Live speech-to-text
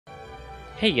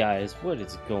Hey guys, what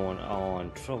is going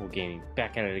on? Trouble Gaming,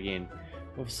 back at it again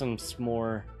with some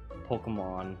more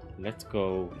Pokemon. Let's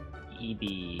go,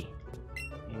 Eevee.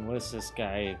 And what does this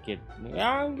guy get?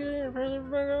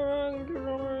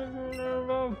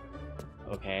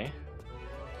 Okay.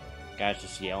 Guy's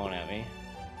just yelling at me.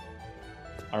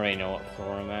 I already know what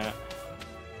floor I'm at.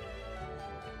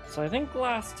 So I think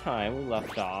last time we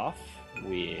left off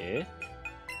with...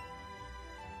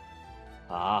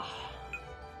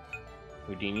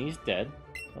 Houdini's dead.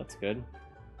 That's good.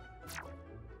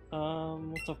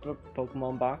 Let's open up the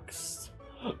Pokemon box.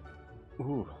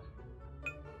 Ooh.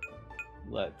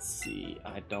 Let's see.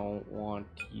 I don't want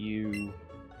you.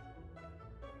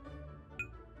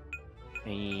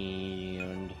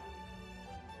 And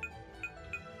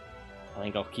I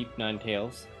think I'll keep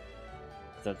Ninetales.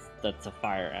 That's a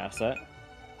fire asset.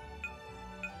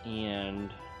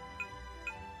 And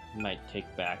might take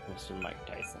back Mr. Mike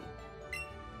Tyson.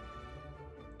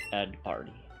 Add to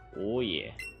party. Oh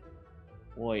yeah.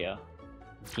 Oh yeah.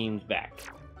 The team's back.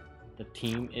 The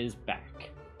team is back.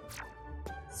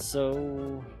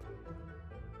 So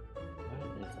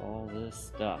what is all this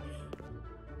stuff?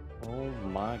 Oh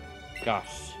my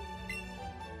gosh.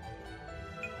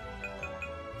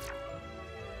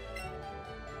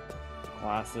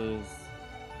 Glasses,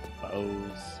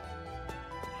 bows,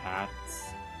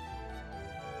 hats,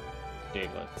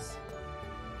 Diglets.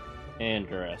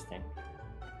 Interesting.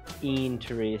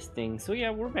 Interesting. So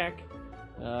yeah, we're back.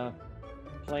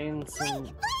 Playing some...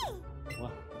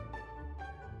 What?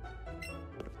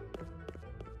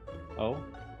 Oh?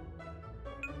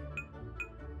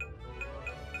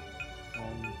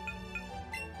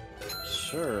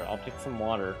 Sure, I'll take some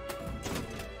water.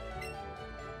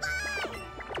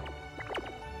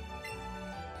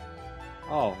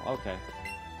 Oh, okay.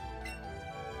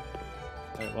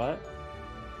 Wait, what?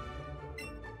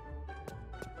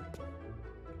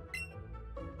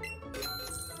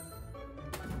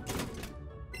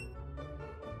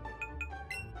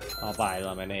 I'll buy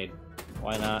lemonade.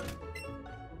 Why not?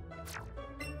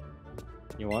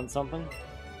 You want something?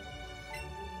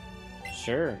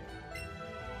 Sure.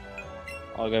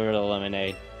 I'll give her the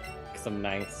lemonade. Cause I'm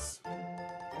nice.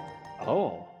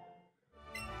 Oh.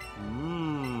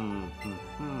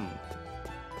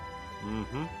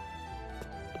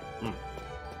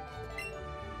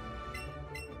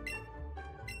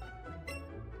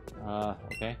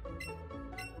 Okay.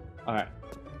 Alright.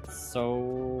 So,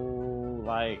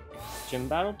 like, gym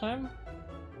battle time?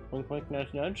 Wink, wink,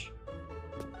 nudge, nudge?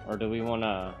 Or do we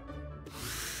wanna...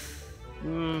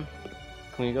 Can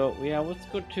we go... Yeah, let's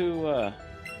go to, What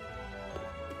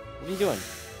are you doing?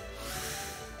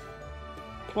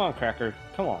 Come on, Cracker.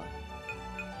 Come on.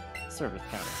 Service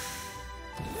counter.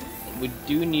 We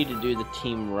do need to do the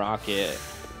Team Rocket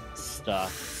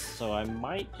stuff, so I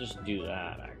might just do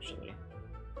that, actually.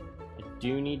 I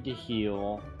do need to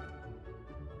heal.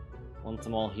 Once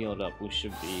I'm all healed up, we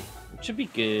should be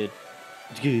good.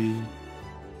 Good.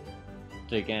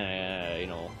 To again, you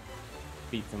know,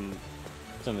 beat some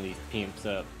of these pimps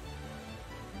up.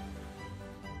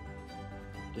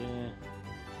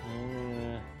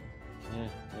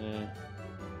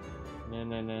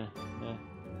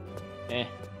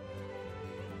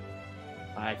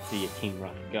 I see a Team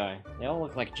Rocket guy. They all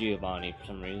look like Giovanni for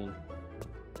some reason.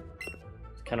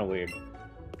 It's kind of weird.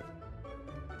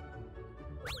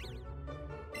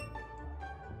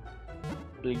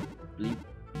 Bleep, bleep,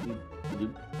 bleep,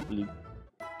 bleep, bleep.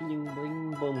 Bling,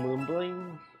 bling, boom, boom,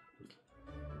 bling.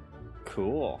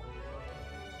 Cool.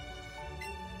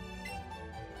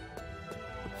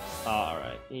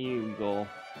 Alright, here we go.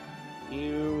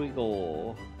 Here we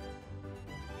go.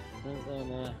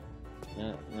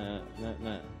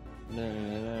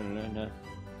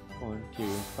 1, 2,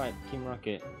 fight Team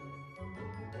Rocket.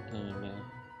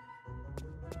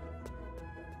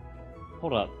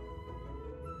 Hold up.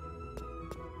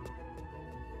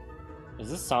 Is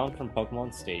this sound from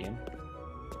Pokemon Stadium?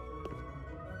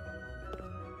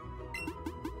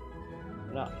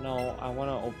 No, I want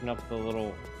to open up the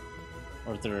little...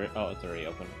 Or is there... Oh, it's already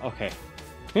open. Okay.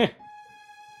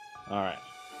 Alright.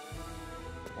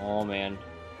 Oh, man.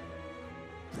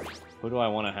 Who do I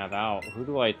want to have out? Who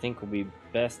do I think will be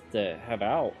best to have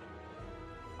out?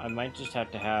 I might just have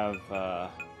to have...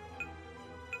 I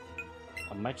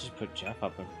might just put Jeff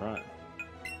up in front.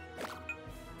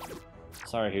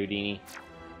 Sorry, Houdini.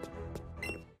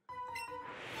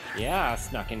 Yeah, I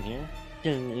snuck in here.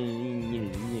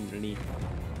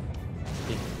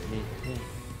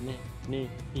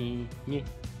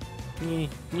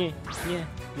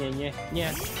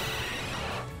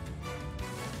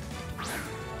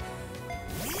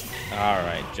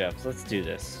 Alright, Jeff, let's do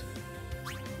this.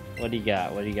 What do you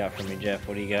got? What do you got for me, Jeff?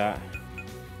 What do you got?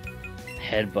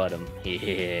 Headbutt him.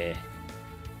 Yeah.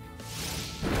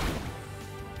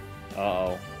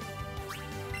 Uh-oh.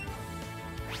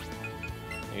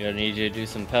 I'm gonna need you to do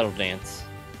some pedal dance.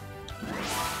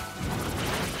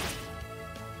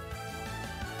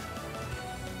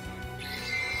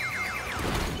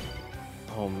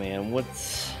 Oh man,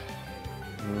 what's...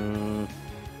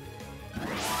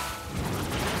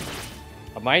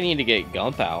 I might need to get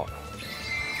Gump out.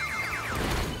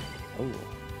 Oh.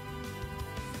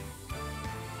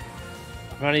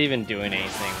 I'm not even doing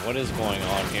anything. What is going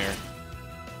on here?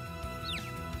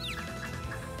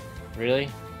 Really?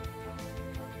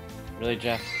 Really,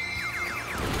 Jeff?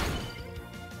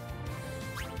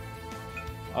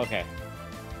 Okay.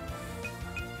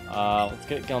 Let's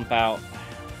get Gump out.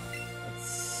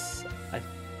 I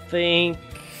think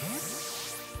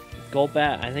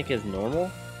Golbat, I think, is normal.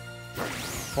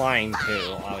 Flying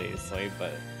too, obviously,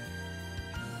 but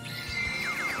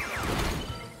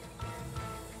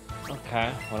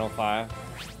okay, 105.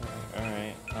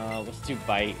 Alright, let's do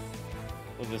Bite.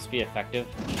 Will this be effective?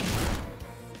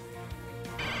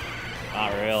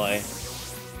 Not really.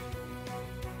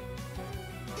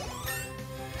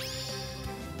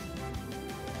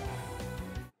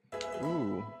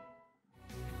 Ooh.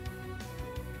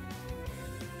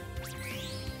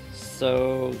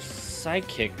 So,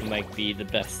 Psychic might be the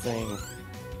best thing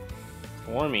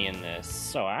for me in this.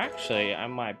 So actually, I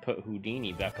might put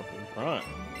Houdini back up in front.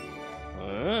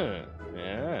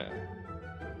 Yeah.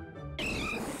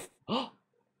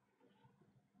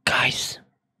 Guys!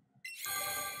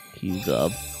 He's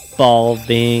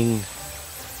evolving.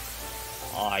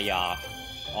 Oh yeah.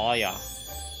 Oh yeah.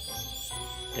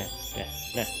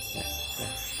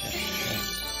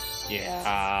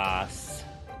 Yes.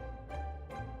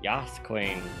 Yas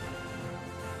Queen.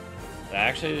 Did I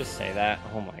actually just say that?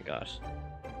 Oh my gosh.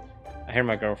 I hear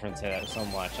my girlfriend say that so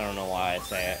much. I don't know why I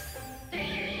say it.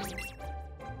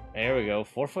 There we go.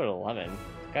 4'11".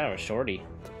 Kind of a shorty.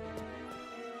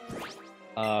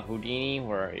 Houdini,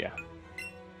 where are you?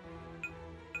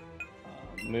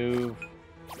 Move.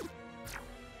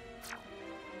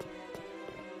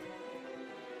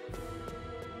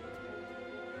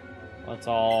 It's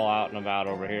all out and about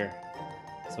over here.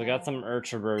 So we got some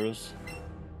Urchabrews.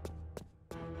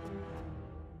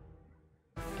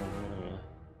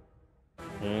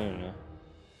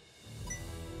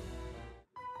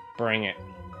 Bring it.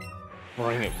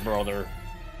 Bring it, brother.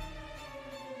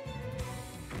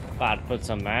 About to put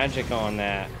some magic on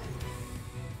that.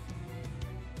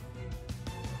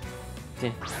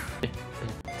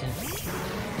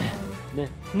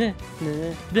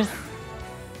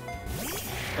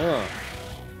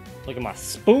 Look at my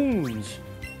spoons.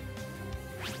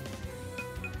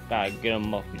 Gotta get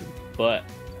them up your butt.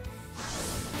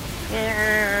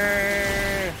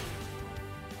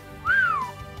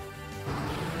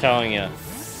 Telling you,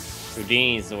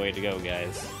 Houdini's the way to go,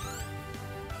 guys.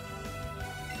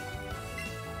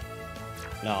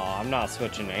 No, I'm not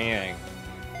switching to anything.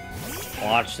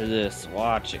 Watch this.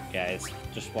 Watch it, guys.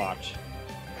 Just watch.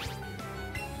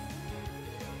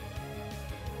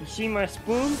 You see my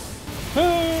spoon?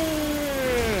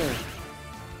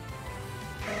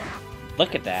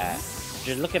 Look at that.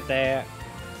 Just look at that.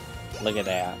 Look at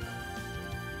that.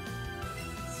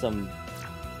 Some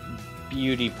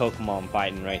beauty Pokemon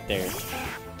fighting right there.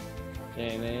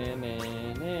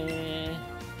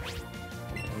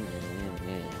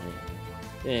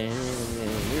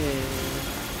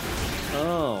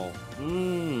 Oh,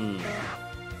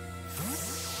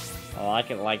 I like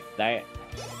it like that.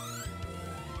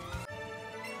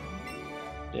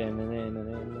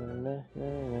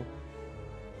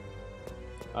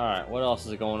 Alright, what else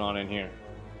is going on in here?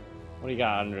 What do you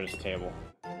got under this table?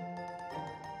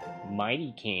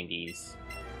 Mighty candies.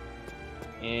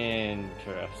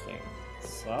 Interesting.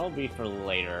 So that'll be for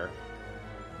later.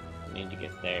 Need to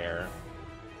get there.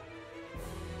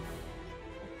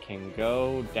 Can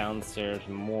go downstairs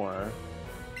more.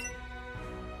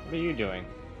 What are you doing?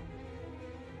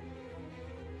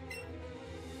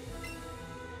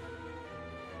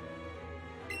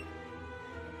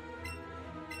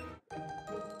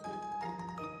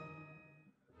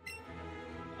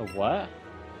 A what?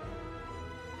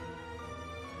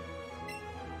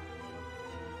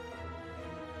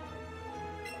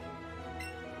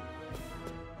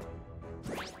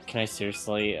 Can I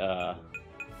seriously,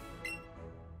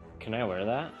 can I wear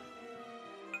that?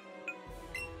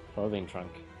 Clothing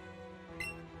trunk.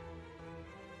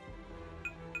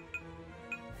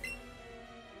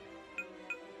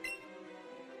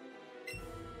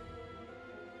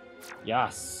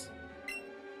 Yes.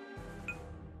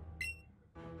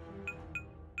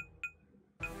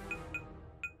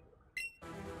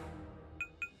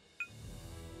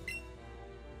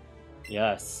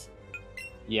 Yes.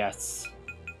 Yes.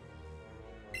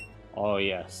 Oh,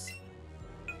 yes.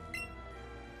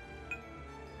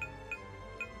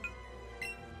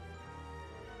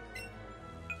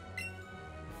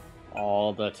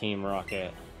 All the Team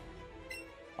Rocket.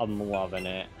 I'm loving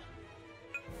it.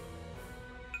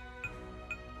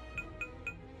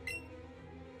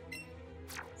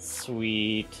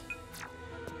 Sweet.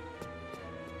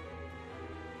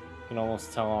 You can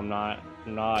almost tell I'm not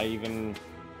even,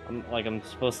 I'm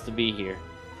supposed to be here.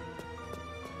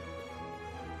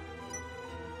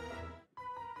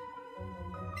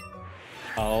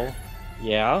 Oh,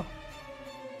 yeah.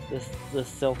 This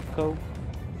scope.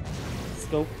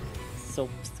 Scope.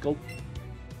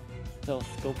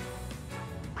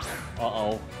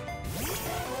 Uh-oh.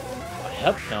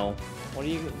 Heck no. What do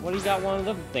you got one of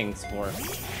them things for?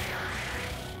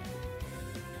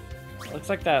 Looks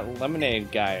like that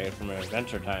lemonade guy from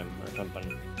Adventure Time or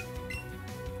something.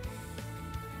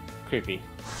 Creepy.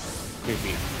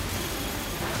 Creepy.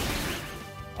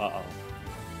 Uh-oh.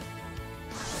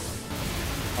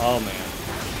 Oh man.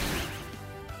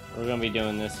 We're gonna be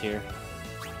doing this here.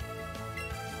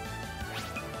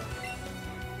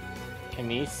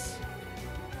 Camise.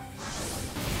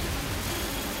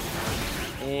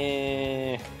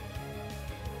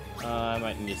 I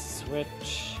might need to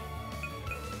switch.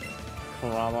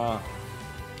 Kurama,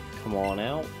 come on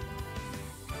out.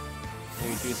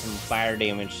 Maybe do some fire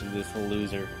damage to this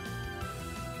loser.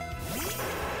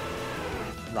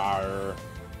 Rawr.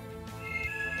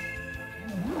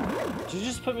 Did you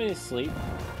just put me to sleep?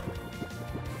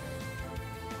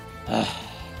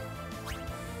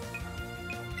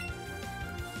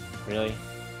 Really?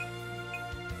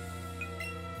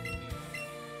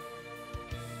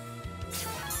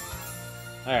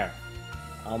 There.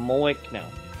 I'm awake now.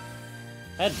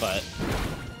 Headbutt.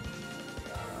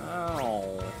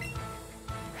 Ow.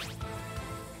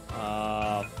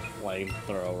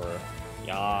 Flamethrower.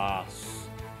 Yas.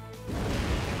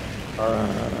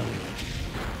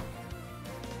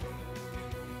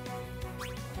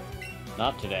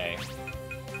 Not today.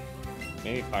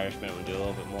 Maybe Fire Spin would do a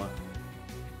little bit more.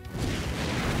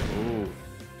 Ooh.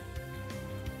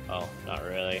 Oh, not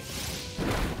really.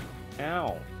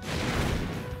 Ow.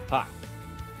 Ha.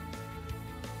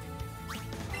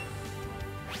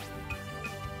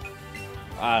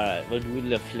 Alright, we'll do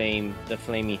the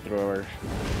flamey thrower.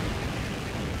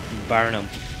 Burn him.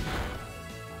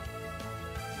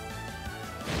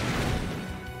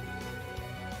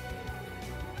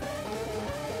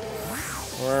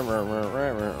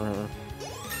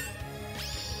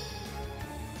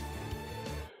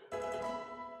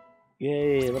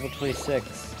 Yay, level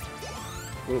 26.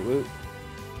 Woot woot.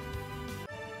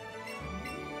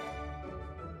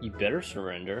 You better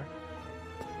surrender.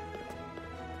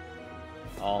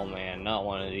 Oh man, not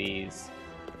one of these.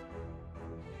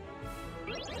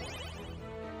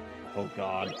 Oh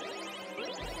god.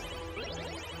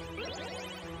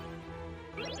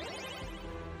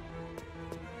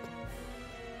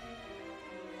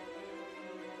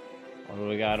 What do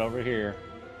we got over here?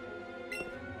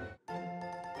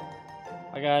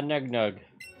 I got a Nug.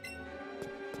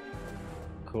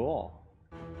 Cool.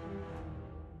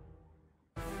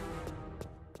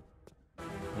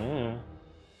 Yeah.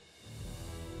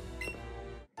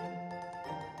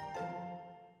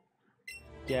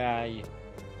 Yeah.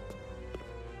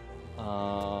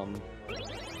 So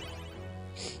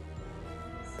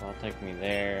that'll take me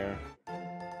there.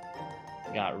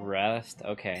 Got rest.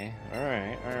 Okay.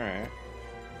 Alright.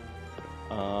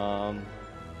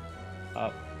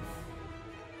 Up.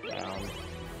 Down.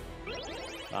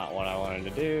 Not what I wanted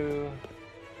to do.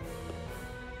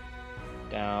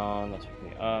 Down. That took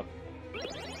me up.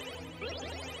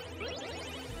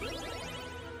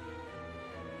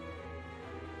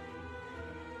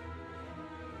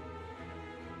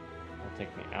 That'll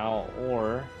take me out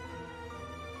or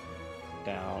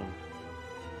down.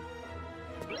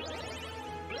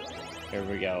 Here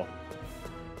we go.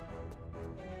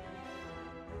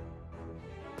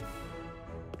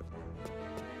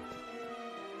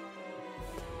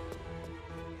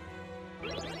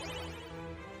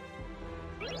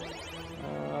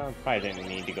 Probably didn't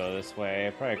need to go this way.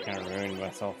 I probably kind of ruined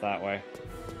myself that way.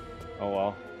 Oh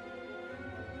well.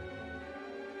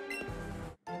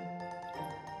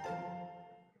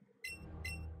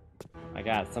 I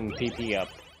got some PP up.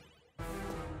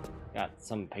 Got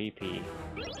some PP.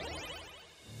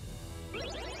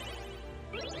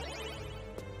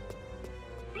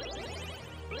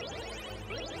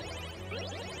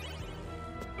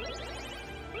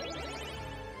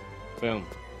 Boom.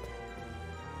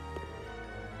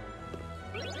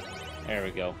 There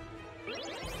we go.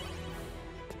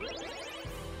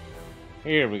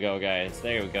 Here we go, guys.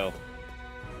 There we go.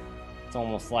 It's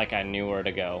almost like I knew where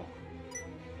to go.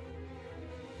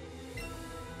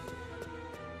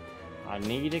 I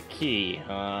need a key,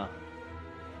 huh?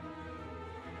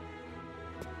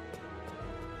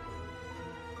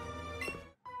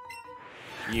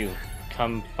 You,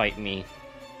 come fight me.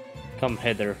 Come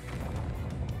hither.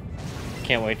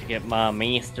 Can't wait to get my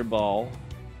Master Ball.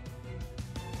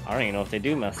 I don't even know if they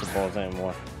do Master Balls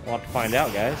anymore. We'll have to find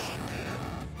out, guys.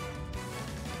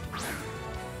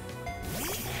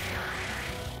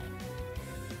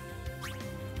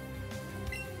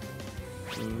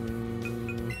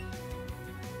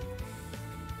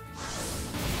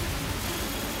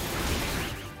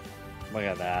 Look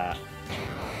at that.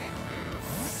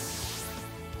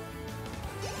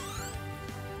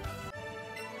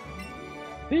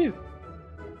 Phew.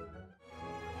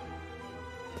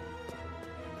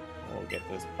 We'll get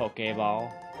this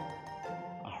Pokeball.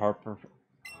 A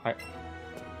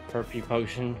Herpy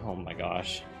Potion. Oh my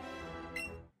gosh.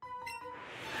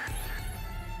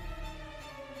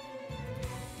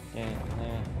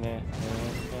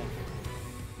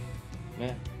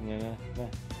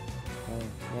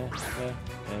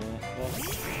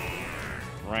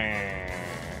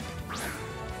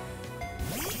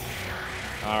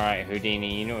 Alright,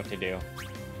 Houdini, you know what to do.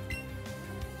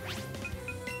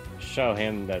 Show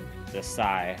him the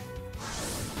sigh.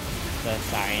 The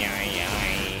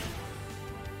sigh.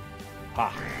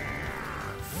 Ha.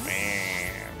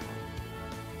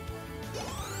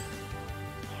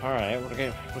 Alright,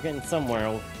 we're getting somewhere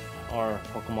with our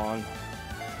Pokemon.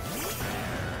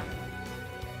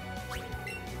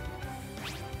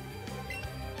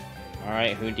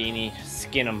 Alright, Houdini,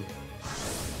 skin him.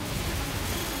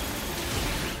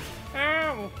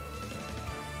 Ow!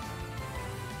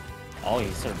 Oh, he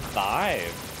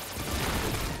survived.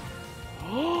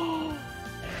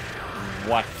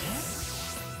 What?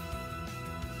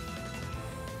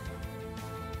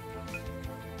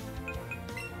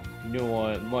 You know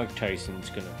what? Mike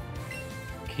Tyson's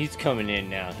he's coming in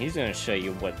now. He's gonna show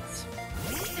you what's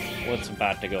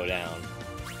about to go down.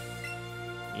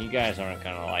 You guys aren't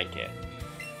gonna like it.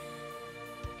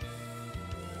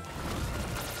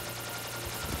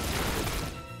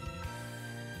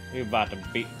 You're about to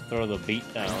throw the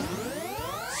beat down.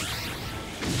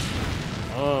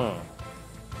 Oh.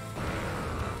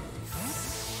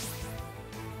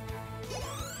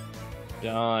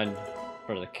 Done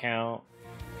for the count.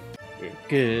 We're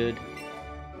good.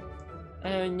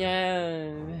 Oh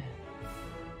no.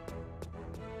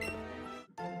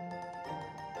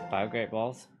 5 Great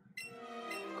Balls.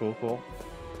 Cool.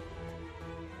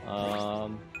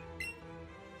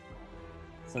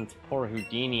 Since poor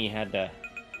Houdini had to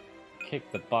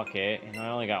kick the bucket and I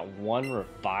only got 1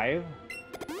 revive,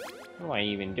 what am I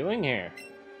even doing here?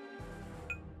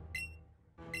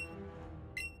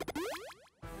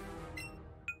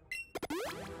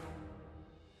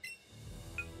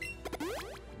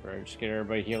 Better just get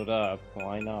everybody healed up.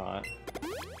 Why not?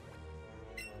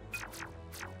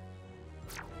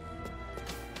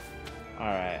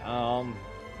 Alright, oh,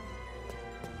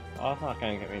 it's not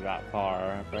gonna get me that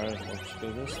far, but let's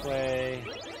go this way.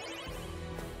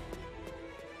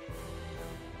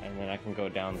 And then I can go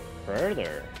down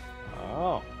further.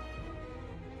 Oh.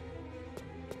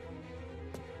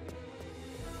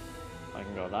 I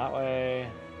can go that way.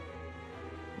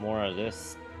 More of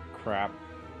this crap.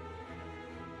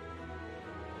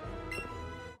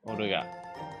 What do we got?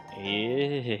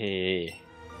 Yeah.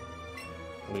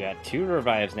 We got 2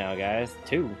 revives now, guys.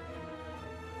 2.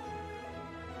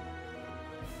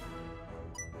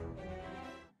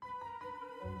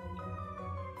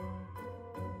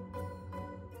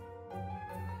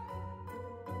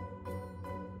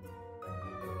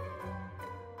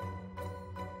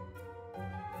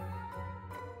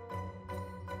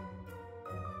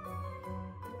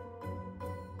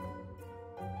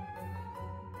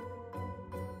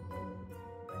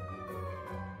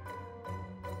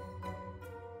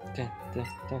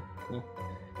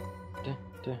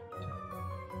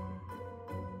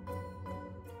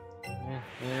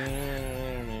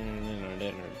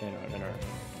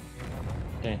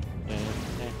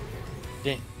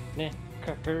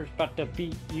 Cracker's about to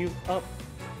beat you up.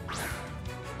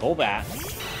 Go back.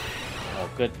 Oh,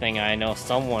 good thing I know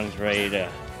someone's ready to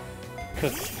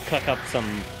cook up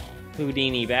some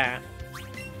Houdini bat.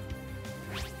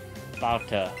 About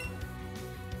to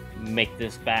make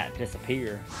this bat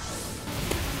disappear.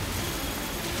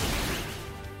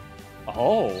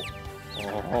 Oh.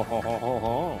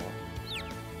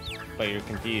 But you're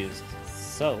confused.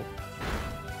 So.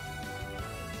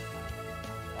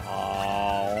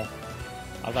 Oh.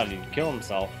 I thought he'd kill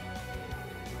himself.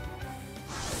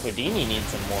 Houdini needs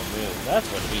some more moves. That's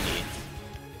what he needs.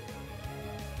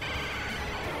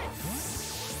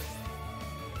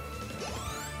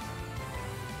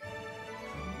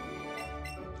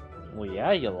 Well,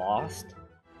 yeah, you lost.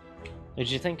 Did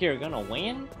you think you were gonna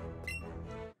win?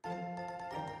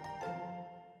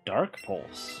 Dark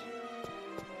Pulse.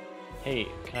 Hey,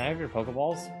 can I have your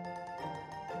Pokeballs?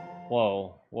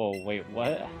 Whoa, whoa, wait,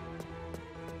 what?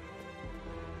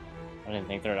 I didn't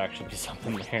think there'd actually be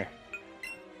something there.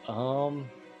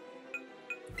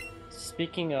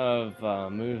 Speaking of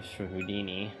moves for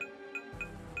Houdini.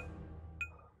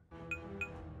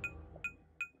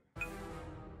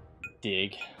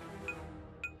 Dig.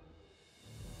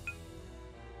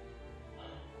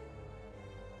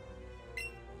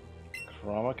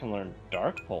 Kurama can learn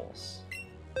Dark Pulse.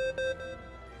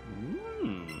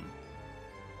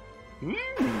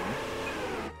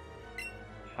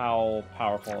 How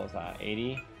powerful is that?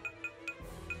 80?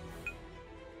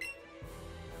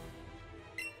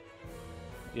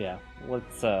 Yeah,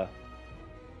 let's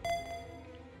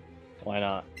why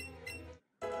not?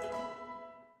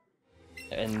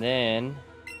 And then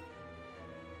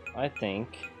I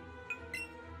think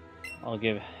I'll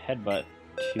give Headbutt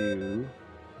to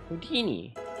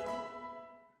Houdini.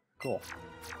 Cool.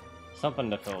 Something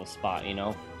to fill a spot, you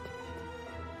know?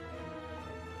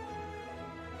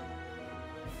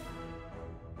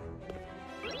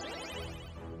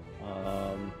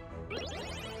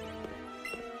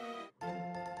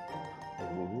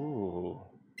 Ooh.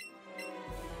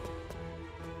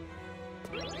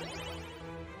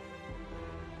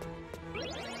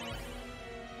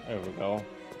 There we go.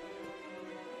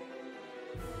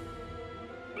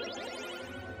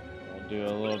 We'll do a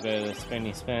little bit of the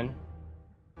spinny spin.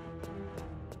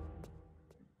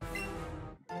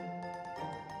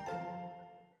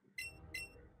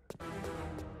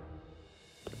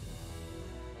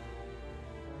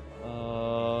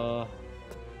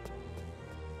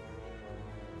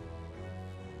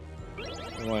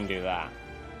 We want to do that.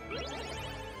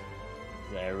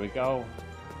 There we go.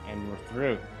 And we're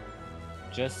through.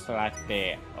 Just like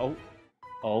that. Oh.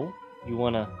 Oh? You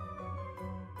wanna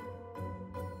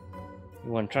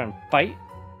try and fight?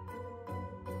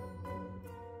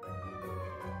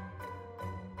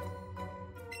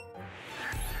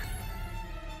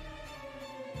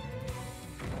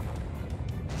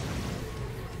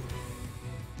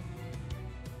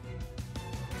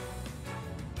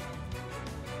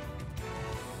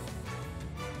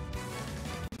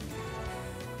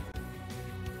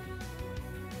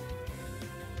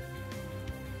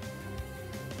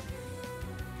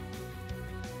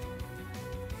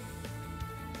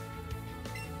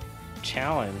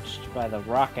 Challenged by the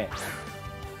rocket.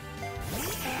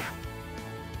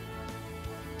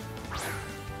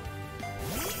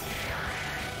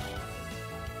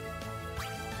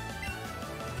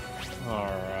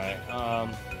 Alright,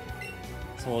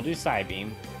 so we'll do Side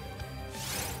Beam.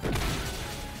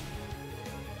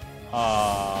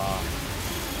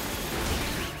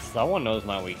 Someone knows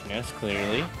my weakness,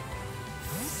 clearly.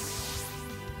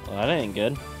 Well, that ain't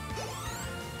good.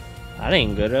 That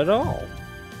ain't good at all.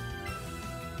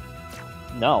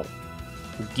 No.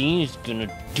 Houdini's gonna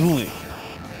do it.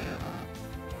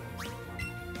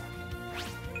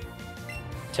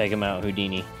 Take him out,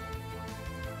 Houdini.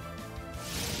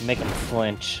 Make him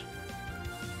flinch.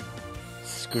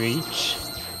 Screech.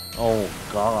 Oh,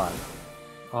 God.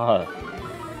 Oh,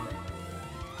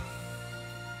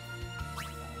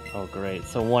 great.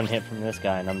 So one hit from this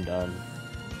guy and I'm done.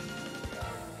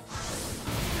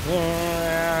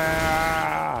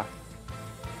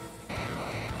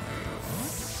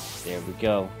 There we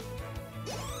go.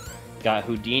 Got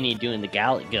Houdini doing the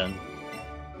Gallic Gun.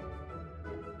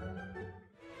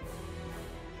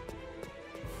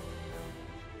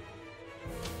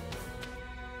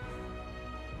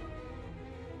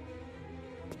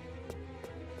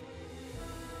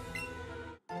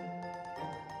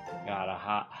 Got a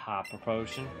hopper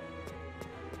potion.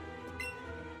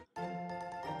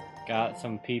 Got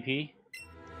some PP.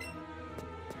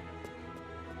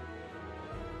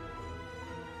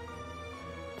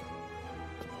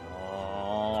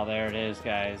 Oh, there it is,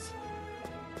 guys.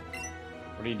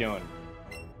 What are you doing?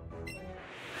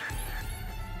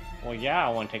 Well, yeah, I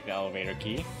want to take the elevator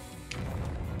key.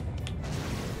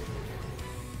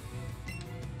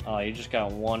 Oh, you just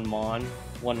got one Mon.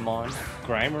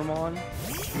 Grimermon?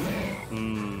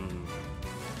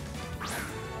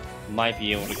 Might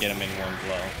be able to get him in one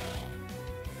blow.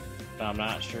 But I'm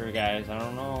not sure, guys. I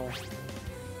don't know.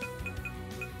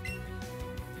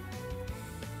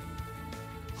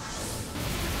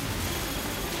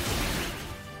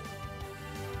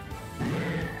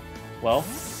 Well,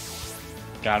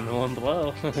 Got him one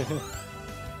below.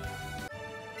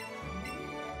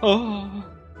 Oh,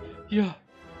 yeah,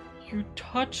 you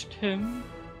touched him.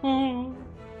 Oh.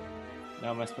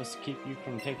 Now am I supposed to keep you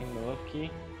from taking the lift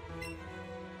key?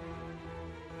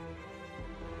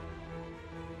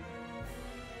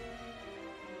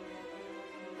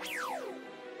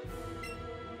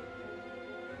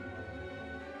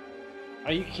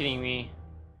 Are you kidding me?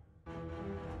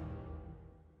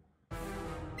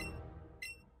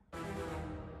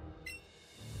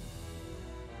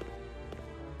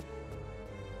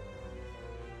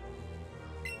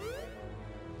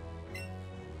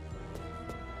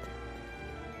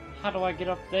 How do I get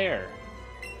up there?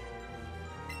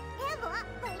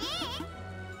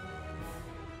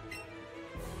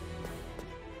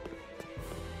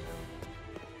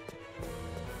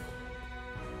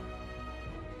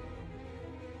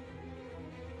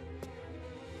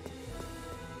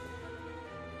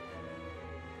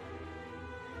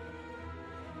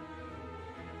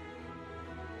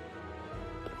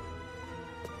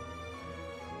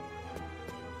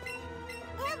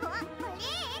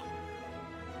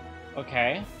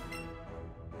 Okay.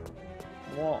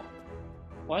 Well,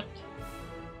 what?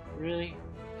 Really?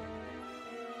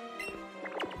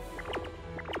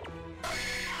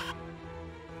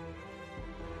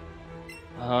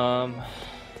 Oh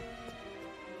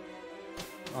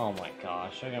my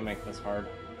gosh, I'm gonna make this hard.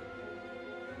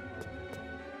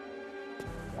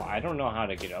 Well, I don't know how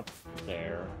to get up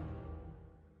there.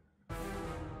 I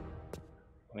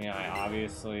mean, I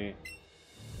obviously...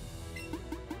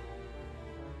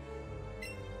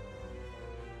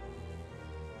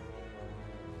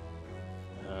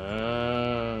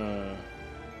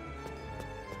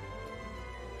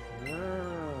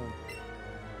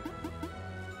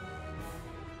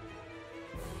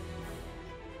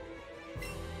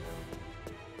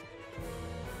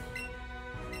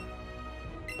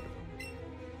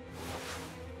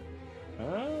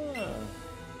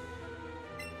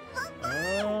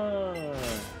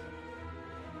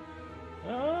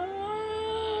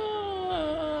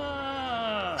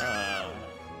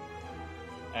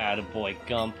 Attaboy,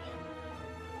 Gump.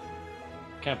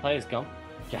 Can I play as Gump?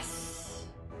 Yes!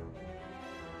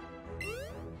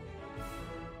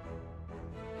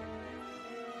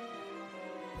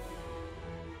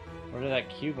 Where did that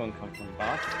cube one come from,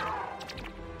 boss?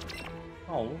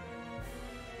 Oh.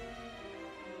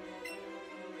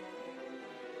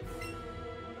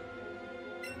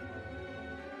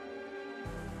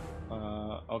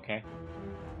 Okay.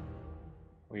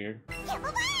 Weird.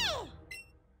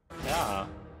 Yeah.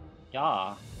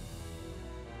 Yeah.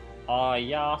 Oh,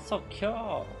 yeah, so cute.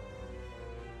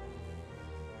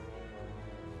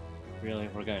 Really,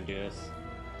 we're gonna do this?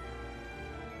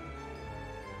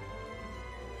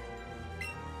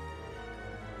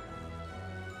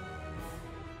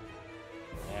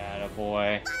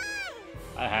 Attaboy.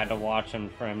 I had to watch him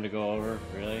for him to go over,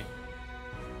 really?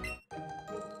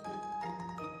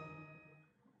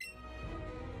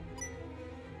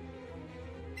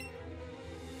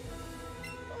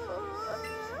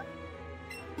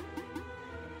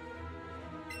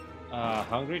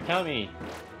 Hungry tummy.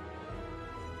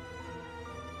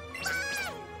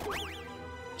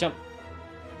 Jump.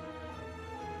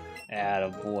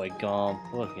 Attaboy, Gump.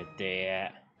 Look at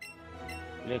that.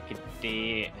 Look at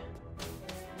that.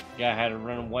 Guy had to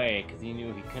run away because he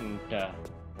knew he couldn't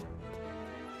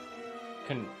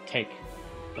take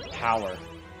the power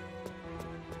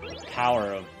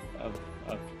of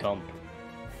Gump.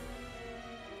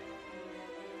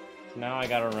 So now I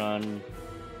gotta run.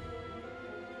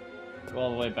 Go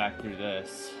all the way back through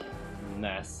this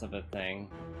mess of a thing.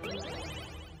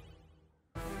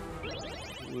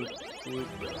 Whoop, whoop,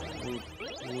 whoop,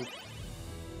 whoop.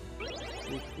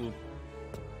 Whoop, whoop.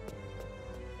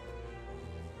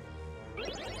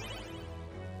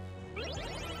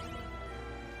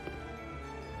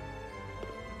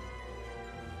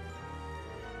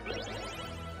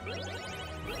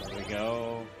 There we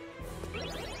go.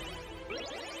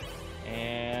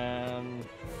 And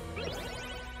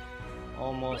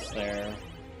almost there.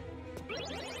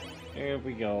 Here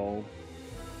we go.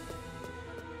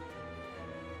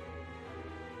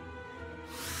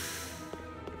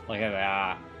 Look at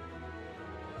that.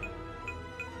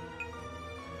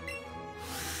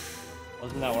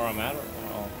 Wasn't that where I'm at?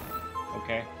 Oh,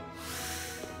 okay.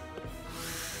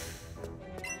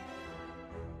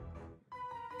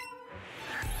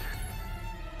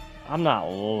 I'm not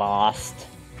lost.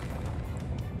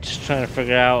 Just trying to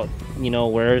figure out, you know,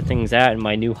 where everything's at in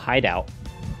my new hideout.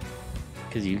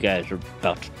 Because you guys are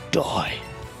about to die.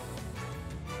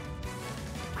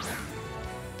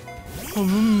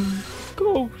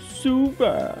 Go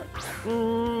super.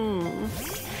 You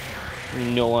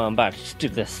know I'm about to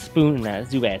stick the spoon in that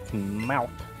Zubat's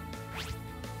mouth.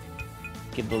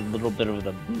 Give a little bit of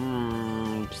the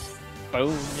spoon.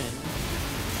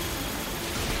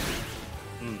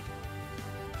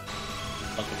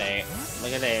 Look at that.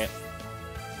 Look at that.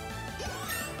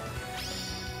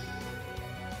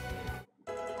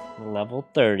 Level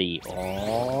 30.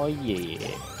 Oh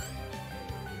yeah.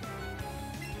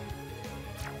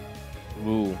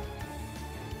 Ooh.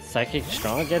 Psychic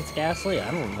strong against Ghastly?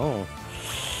 I don't know.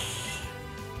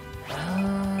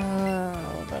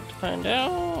 We're about to find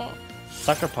out.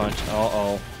 Sucker Punch.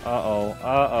 Uh-oh. Uh-oh.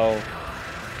 Uh-oh.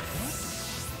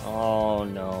 Oh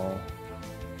no.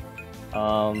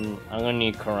 I'm gonna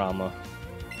need Kurama.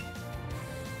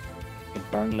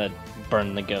 Burn the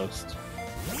ghost.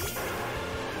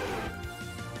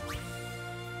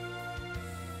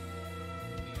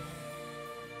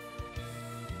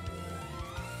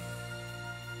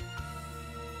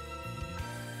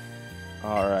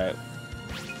 Alright.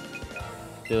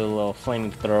 Do a little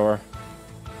flamethrower.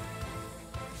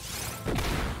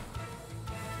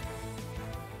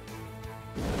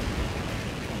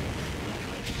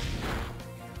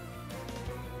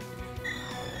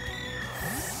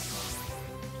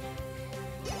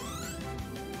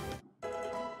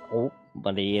 Oh,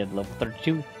 but he had level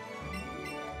 32.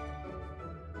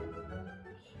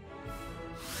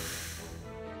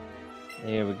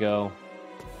 There we go.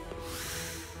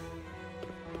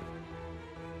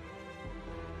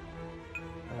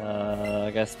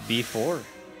 I guess B4.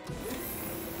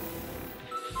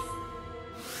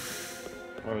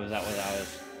 Or was that what I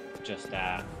was just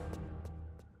at?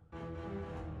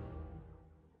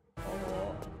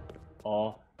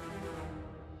 Oh.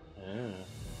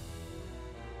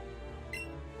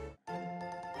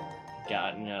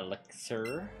 Got an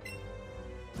elixir.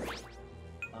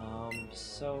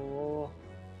 So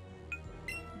real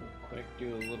quick,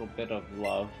 do a little bit of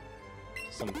love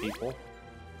to some people.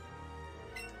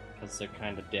 Because they're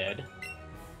kind of dead.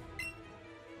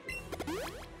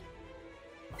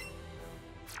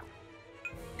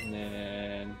 And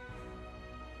then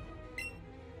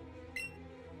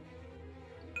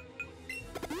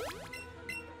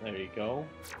there you go.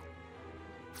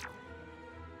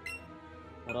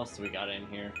 What else do we got in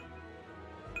here?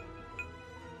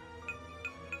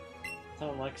 What's that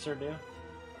elixir do?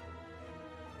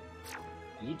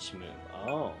 Each move.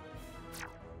 Oh.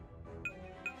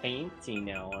 Fancy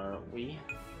now, aren't we?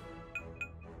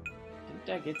 Didn't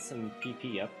I get some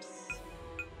PP ups?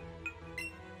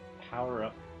 Power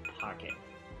up pocket.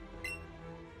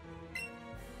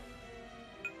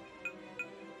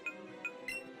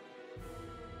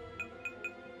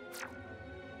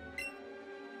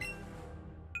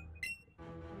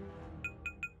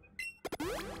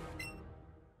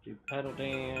 Do pedal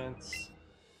dance.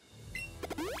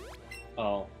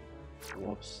 Oh,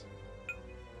 whoops.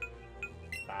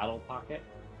 Battle pocket.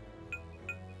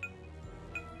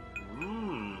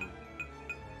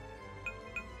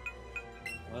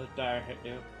 What does dire hit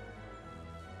do?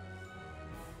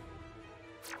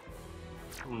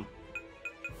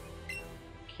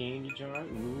 Candy jar.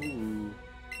 Ooh.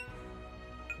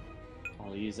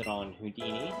 I'll use it on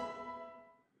Houdini.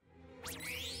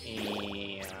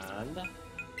 And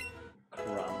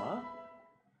Kurama.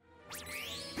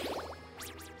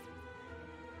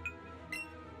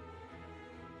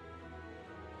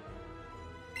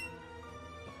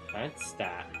 Defense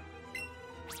stat.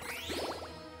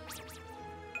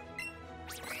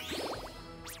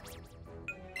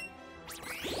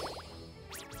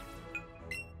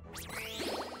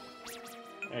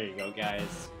 There you go,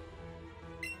 guys.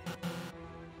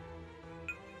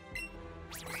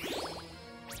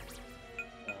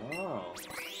 Oh.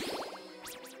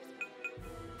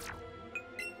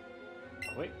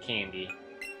 Quick candy.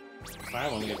 I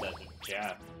want to give that to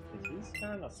Jeff, because he's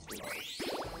kind of slow.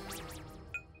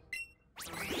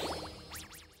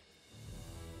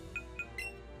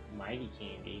 Mighty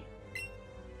candy.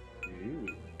 Ooh.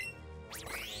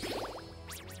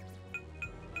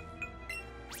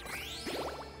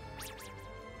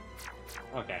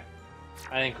 Okay.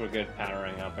 I think we're good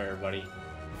powering up, everybody.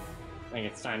 I think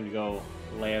it's time to go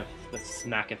lay the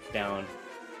smacketh down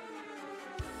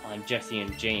on Jesse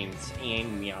and James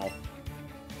and Meow.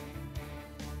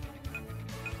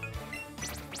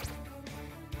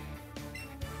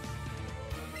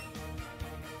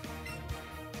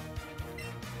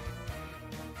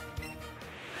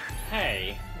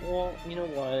 Hey, well, you know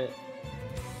what?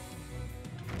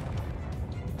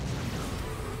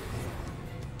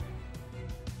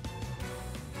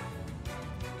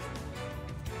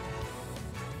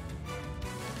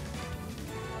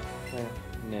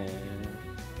 No.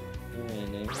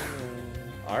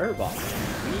 Arbok.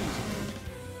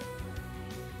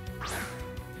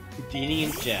 Houdini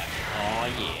and Jeff. Oh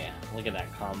yeah. Look at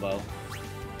that combo.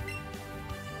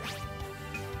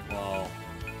 Well,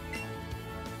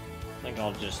 I think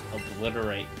I'll just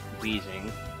obliterate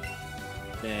Weezing.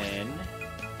 Then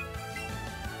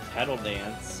Pedal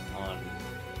Dance on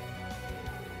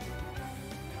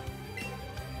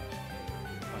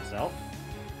myself.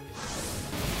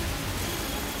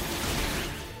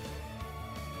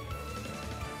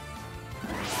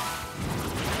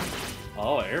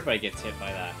 Oh, everybody gets hit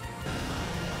by that.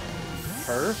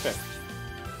 Perfect.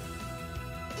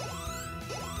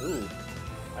 Ooh,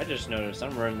 I just noticed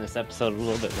I'm running this episode a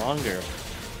little bit longer.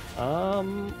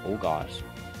 Oh gosh.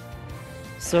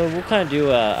 So we'll kind of do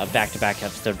a back-to-back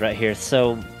episode right here.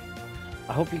 So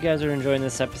I hope you guys are enjoying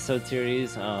this episode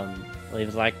series.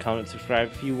 Leave a like, comment,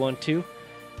 subscribe if you want to.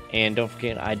 And don't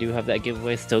forget, I do have that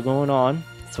giveaway still going on.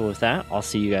 So with that, I'll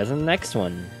see you guys in the next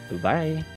one. Bye-bye.